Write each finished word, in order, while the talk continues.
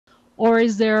or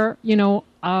is there,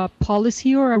 a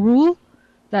policy or a rule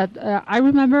that I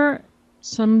remember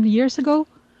some years ago,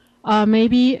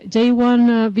 maybe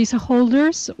J1 visa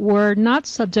holders were not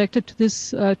subjected to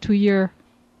this 2-year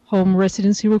home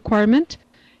residency requirement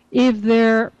if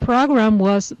their program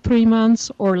was 3 months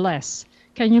or less.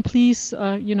 Can you please,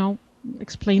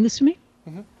 explain this to me?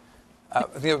 I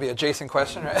think it would be a Jason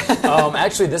question, right?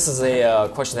 Actually, this is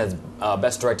a question that's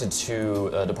best directed to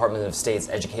the Department of State's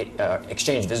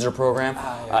Exchange Visitor Program.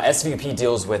 SVP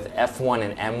deals with F1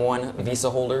 and M1 visa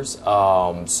holders,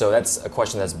 so that's a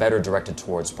question that's better directed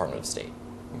towards Department of State.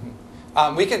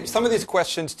 We can, some of these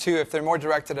questions too, if they're more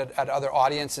directed at other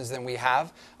audiences than we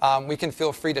have, we can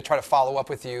feel free to try to follow up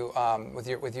with you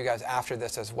with you guys after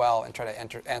this as well and try to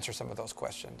answer some of those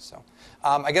questions. So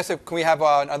I guess can we have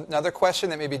another question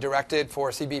that may be directed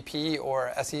for CBP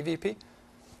or SEVP?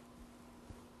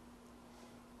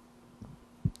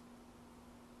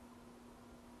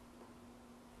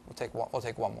 We'll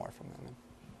take one more from them.